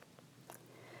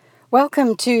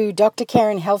Welcome to Dr.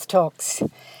 Karen Health Talks.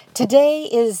 Today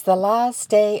is the last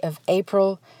day of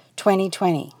April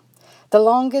 2020. The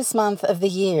longest month of the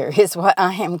year is what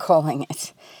I am calling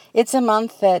it. It's a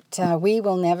month that we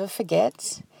will never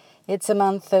forget. It's a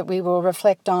month that we will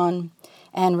reflect on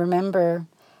and remember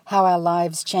how our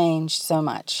lives changed so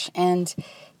much. And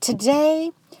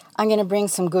today I'm going to bring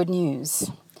some good news.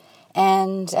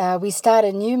 And we start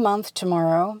a new month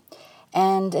tomorrow,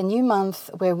 and a new month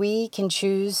where we can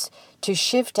choose to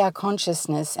shift our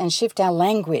consciousness and shift our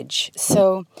language.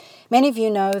 So many of you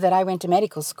know that I went to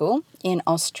medical school in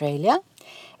Australia,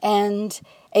 and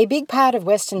a big part of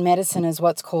Western medicine is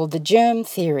what's called the germ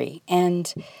theory.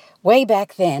 And way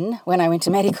back then, when I went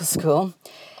to medical school,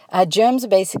 germs are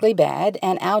basically bad,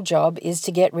 and our job is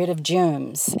to get rid of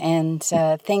germs. And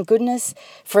thank goodness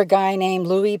for a guy named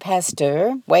Louis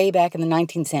Pasteur, way back in the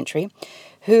 19th century,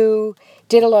 who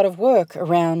did a lot of work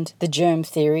around the germ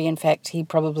theory. In fact, he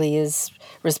probably is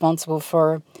responsible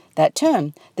for that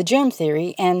term, the germ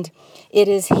theory, and it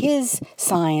is his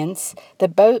science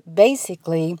that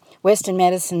basically Western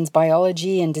medicine's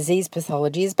biology and disease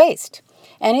pathology is based.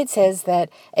 And it says that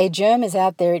a germ is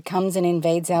out there, it comes and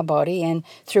invades our body, and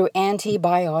through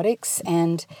antibiotics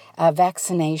and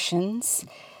vaccinations,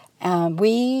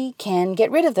 we can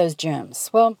get rid of those germs.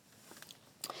 Well,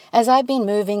 as I've been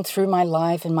moving through my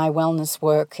life and my wellness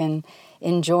work and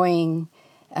enjoying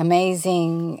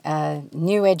amazing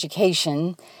new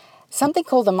education, something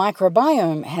called the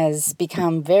microbiome has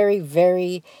become very,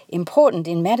 very important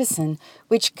in medicine,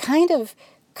 which kind of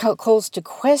calls to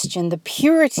question the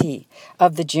purity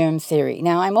of the germ theory.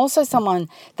 Now, I'm also someone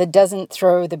that doesn't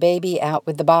throw the baby out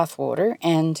with the bathwater,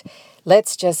 and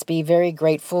let's just be very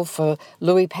grateful for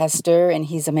Louis Pasteur and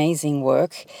his amazing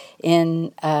work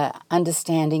in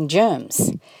understanding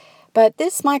germs. But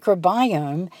this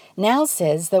microbiome now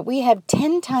says that we have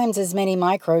 10 times as many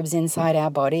microbes inside our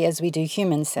body as we do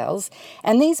human cells,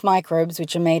 and these microbes,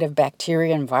 which are made of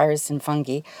bacteria and virus and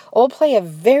fungi, all play a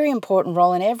very important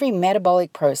role in every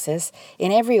metabolic process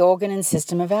in every organ and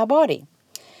system of our body.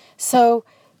 So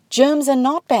germs are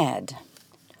not bad.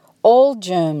 All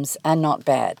germs are not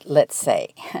bad, let's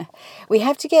say. We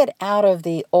have to get out of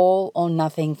the all or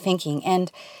nothing thinking,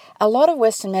 and a lot of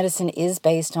Western medicine is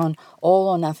based on all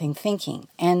or nothing thinking.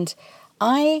 And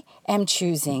I am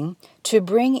choosing to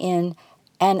bring in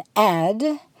and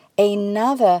add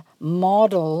another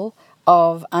model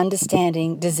of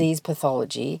understanding disease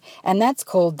pathology, and that's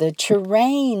called the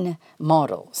terrain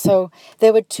model. So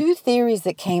there were two theories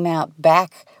that came out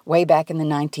way back in the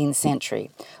 19th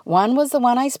century. One was the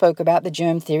one I spoke about, the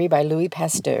germ theory by Louis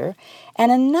Pasteur,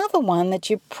 and another one that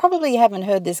you probably haven't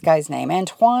heard this guy's name,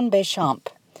 Antoine Béchamp.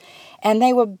 And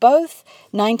they were both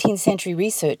 19th century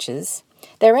researchers.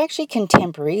 They were actually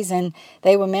contemporaries, and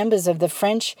they were members of the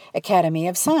French Academy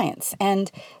of Science.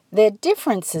 And their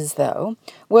differences, though,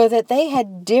 were that they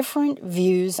had different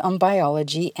views on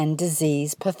biology and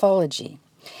disease pathology.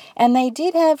 And they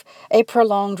did have a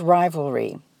prolonged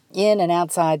rivalry in and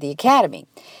outside the academy.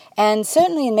 And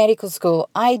certainly in medical school,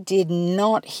 I did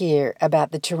not hear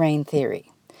about the terrain theory.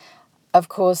 Of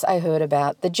course, I heard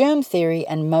about the germ theory,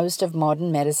 and most of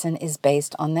modern medicine is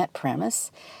based on that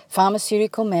premise.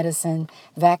 Pharmaceutical medicine,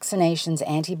 vaccinations,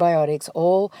 antibiotics,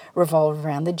 all revolve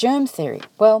around the germ theory.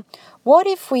 Well, what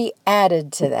if we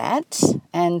added to that,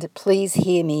 and please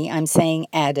hear me, I'm saying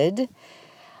added,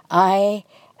 I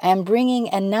am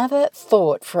bringing another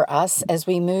thought for us as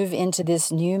we move into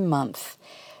this new month.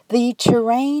 The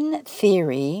terrain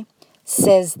theory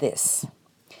says this,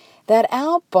 that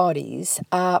our bodies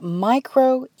are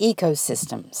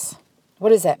micro-ecosystems. What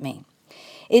does that mean?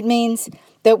 It means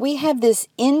that we have this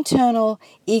internal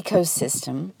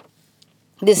ecosystem,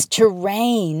 this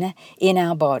terrain in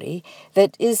our body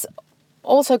that is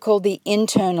also called the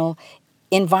internal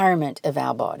environment of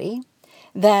our body,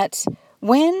 that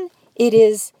when it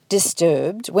is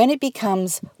disturbed, when it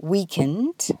becomes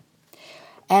weakened,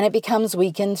 and it becomes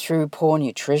weakened through poor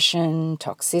nutrition,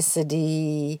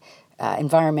 toxicity,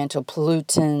 environmental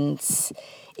pollutants,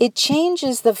 it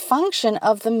changes the function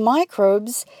of the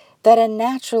microbes that are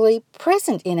naturally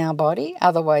present in our body,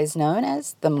 otherwise known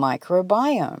as the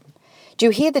microbiome. Do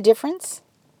you hear the difference?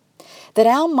 That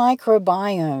our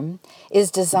microbiome is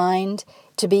designed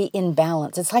to be in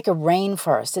balance. It's like a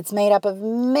rainforest. It's made up of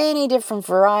many different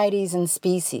varieties and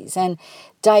species, and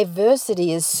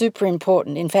diversity is super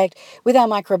important. In fact, with our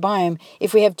microbiome,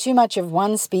 if we have too much of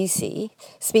one species,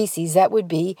 that would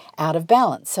be out of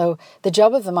balance. So the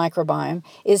job of the microbiome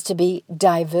is to be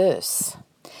diverse.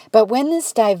 But when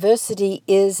this diversity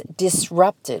is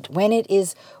disrupted, when it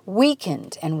is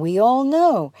weakened, and we all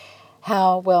know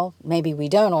how, well, maybe we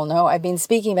don't all know. I've been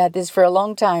speaking about this for a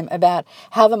long time, about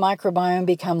how the microbiome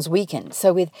becomes weakened.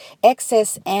 So with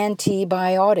excess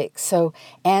antibiotics, so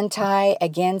anti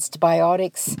against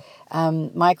biotics,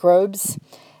 microbes,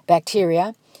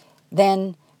 bacteria,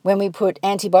 then when we put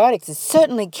antibiotics, it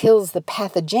certainly kills the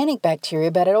pathogenic bacteria,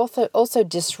 but it also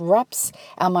disrupts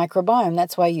our microbiome.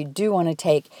 That's why you do want to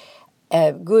take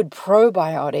a good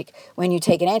probiotic when you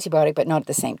take an antibiotic, but not at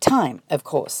the same time, of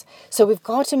course. So we've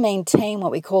got to maintain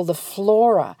what we call the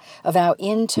flora of our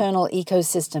internal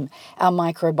ecosystem, our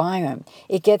microbiome.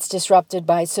 It gets disrupted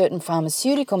by certain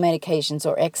pharmaceutical medications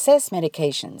or excess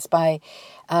medications, by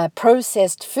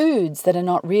processed foods that are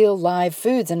not real live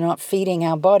foods and are not feeding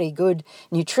our body good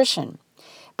nutrition.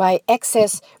 By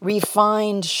excess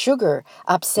refined sugar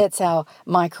upsets our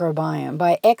microbiome.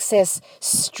 By excess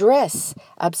stress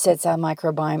upsets our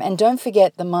microbiome. And don't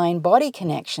forget the mind-body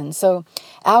connection. So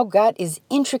our gut is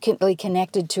intricately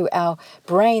connected to our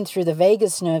brain through the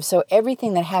vagus nerve. So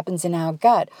everything that happens in our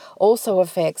gut also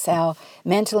affects our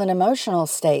mental and emotional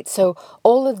state. So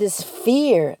all of this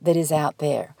fear that is out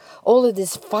there, all of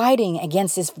this fighting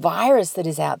against this virus that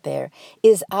is out there,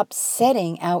 is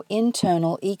upsetting our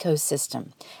internal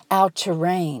ecosystem, our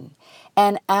terrain.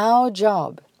 And our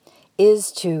job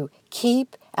is to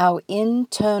keep our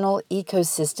internal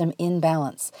ecosystem in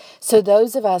balance. So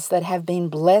those of us that have been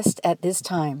blessed at this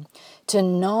time to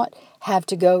not have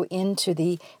to go into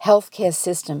the healthcare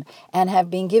system and have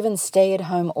been given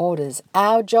stay-at-home orders,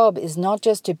 our job is not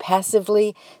just to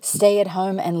passively stay at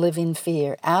home and live in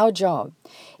fear. Our job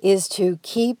is to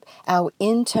keep our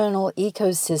internal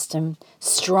ecosystem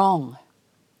strong.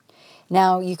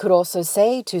 Now, you could also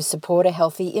say to support a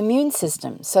healthy immune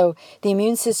system. So the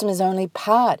immune system is only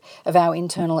part of our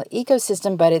internal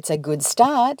ecosystem, but it's a good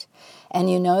start. And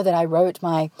you know that I wrote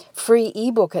my free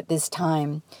ebook at this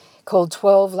time called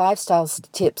 12 Lifestyle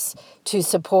Tips to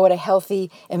Support a Healthy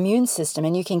Immune System.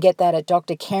 And you can get that at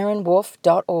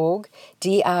drkarenwolfe.org,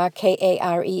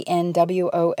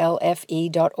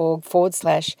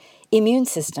 drkarenwolfe.org/immune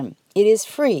system. It is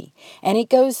free, and it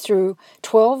goes through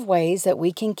 12 ways that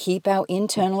we can keep our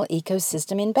internal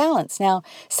ecosystem in balance. Now,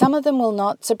 some of them will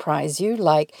not surprise you,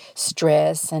 like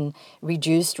stress and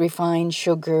reduced refined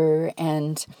sugar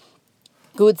and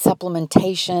good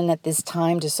supplementation at this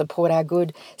time to support our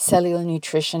good cellular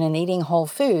nutrition and eating whole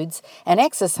foods and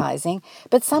exercising.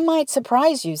 But some might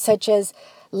surprise you, such as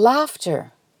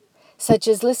laughter, such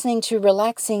as listening to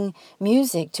relaxing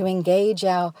music to engage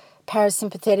our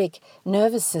parasympathetic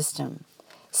nervous system,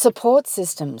 support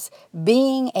systems.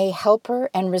 Being a helper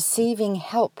and receiving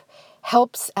help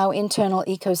helps our internal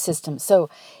ecosystem. So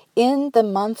in the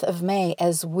month of May,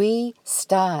 as we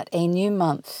start a new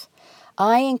month,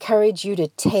 I encourage you to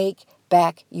take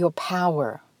back your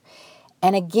power.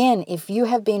 And again, if you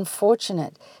have been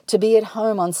fortunate to be at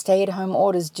home on stay-at-home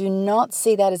orders, do not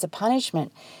see that as a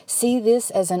punishment. See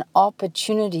this as an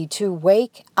opportunity to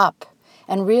wake up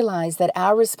and realize that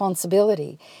our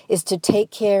responsibility is to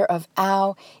take care of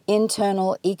our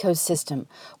internal ecosystem.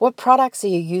 What products are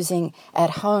you using at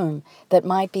home that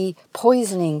might be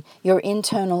poisoning your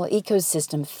internal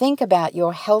ecosystem? Think about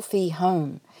your healthy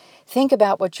home. Think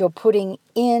about what you're putting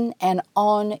in and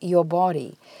on your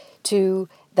body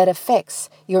that affects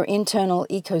your internal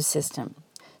ecosystem.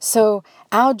 So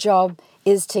our job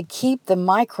is to keep the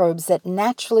microbes that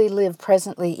naturally live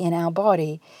presently in our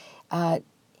body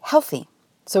healthy,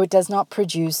 so it does not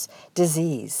produce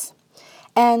disease.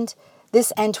 And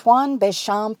this Antoine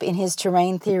Béchamp, in his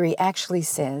terrain theory, actually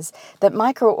says that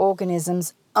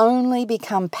microorganisms only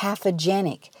become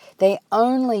pathogenic. They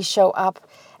only show up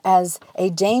as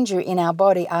a danger in our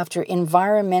body after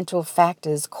environmental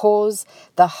factors cause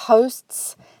the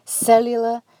host's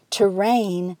cellular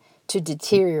terrain to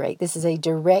deteriorate. This is a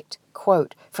direct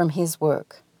quote from his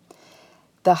work.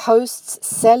 The host's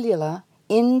cellular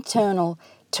internal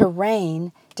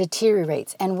terrain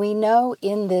deteriorates. And we know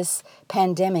in this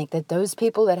pandemic that those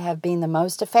people that have been the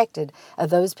most affected are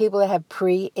those people that have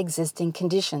pre-existing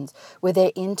conditions where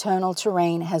their internal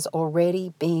terrain has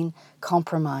already been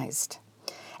compromised.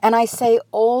 And I say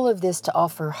all of this to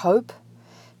offer hope,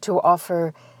 to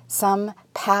offer some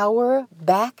power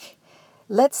back.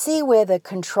 Let's see where the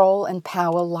control and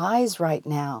power lies right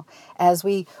now as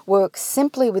we work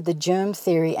simply with the germ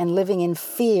theory and living in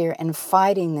fear and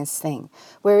fighting this thing.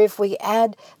 Where if we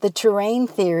add the terrain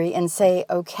theory and say,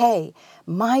 okay,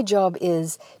 my job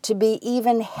is to be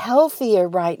even healthier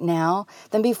right now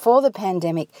than before the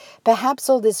pandemic. Perhaps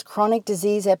all this chronic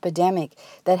disease epidemic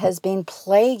that has been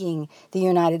plaguing the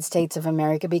United States of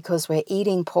America because we're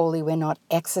eating poorly, we're not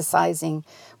exercising,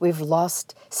 we've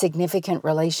lost significant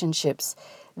relationships.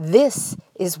 This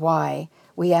is why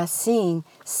we are seeing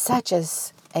such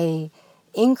a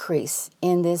increase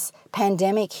in this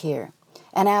pandemic here.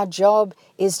 And our job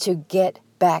is to get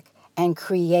back and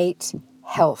create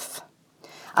health.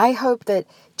 I hope that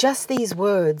just these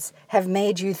words have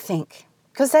made you think,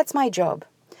 because that's my job,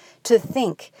 to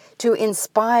think, to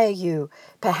inspire you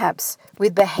perhaps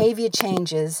with behavior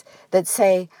changes that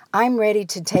say, I'm ready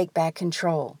to take back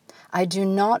control. I do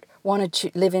not want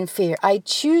to live in fear. I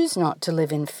choose not to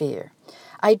live in fear.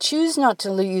 I choose not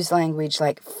to use language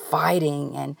like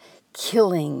fighting and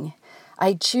killing.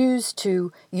 I choose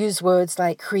to use words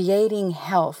like creating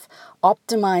health,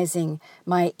 optimizing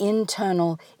my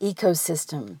internal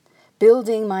ecosystem,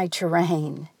 building my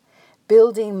terrain,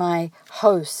 building my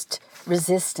host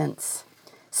resistance,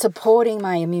 supporting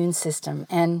my immune system.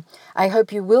 And I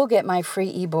hope you will get my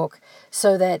free ebook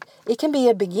so that it can be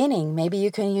a beginning. Maybe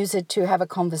you can use it to have a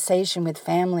conversation with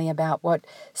family about what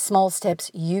small steps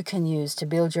you can use to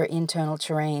build your internal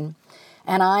terrain.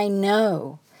 And I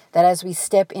know that as we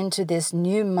step into this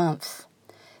new month,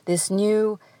 this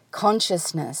new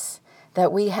consciousness,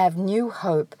 that we have new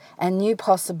hope and new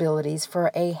possibilities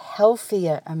for a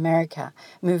healthier America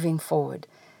moving forward.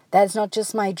 That's not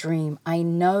just my dream. I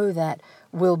know that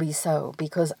will be so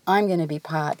because I'm going to be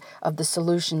part of the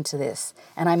solution to this.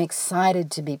 And I'm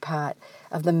excited to be part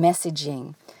of the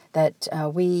messaging that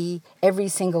every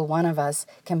single one of us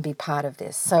can be part of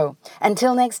this. So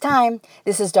until next time,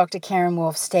 this is Dr. Karen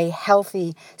Wolf. Stay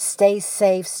healthy, stay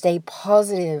safe, stay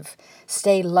positive,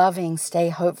 stay loving, stay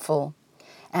hopeful.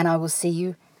 And I will see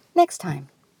you next time.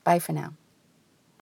 Bye for now.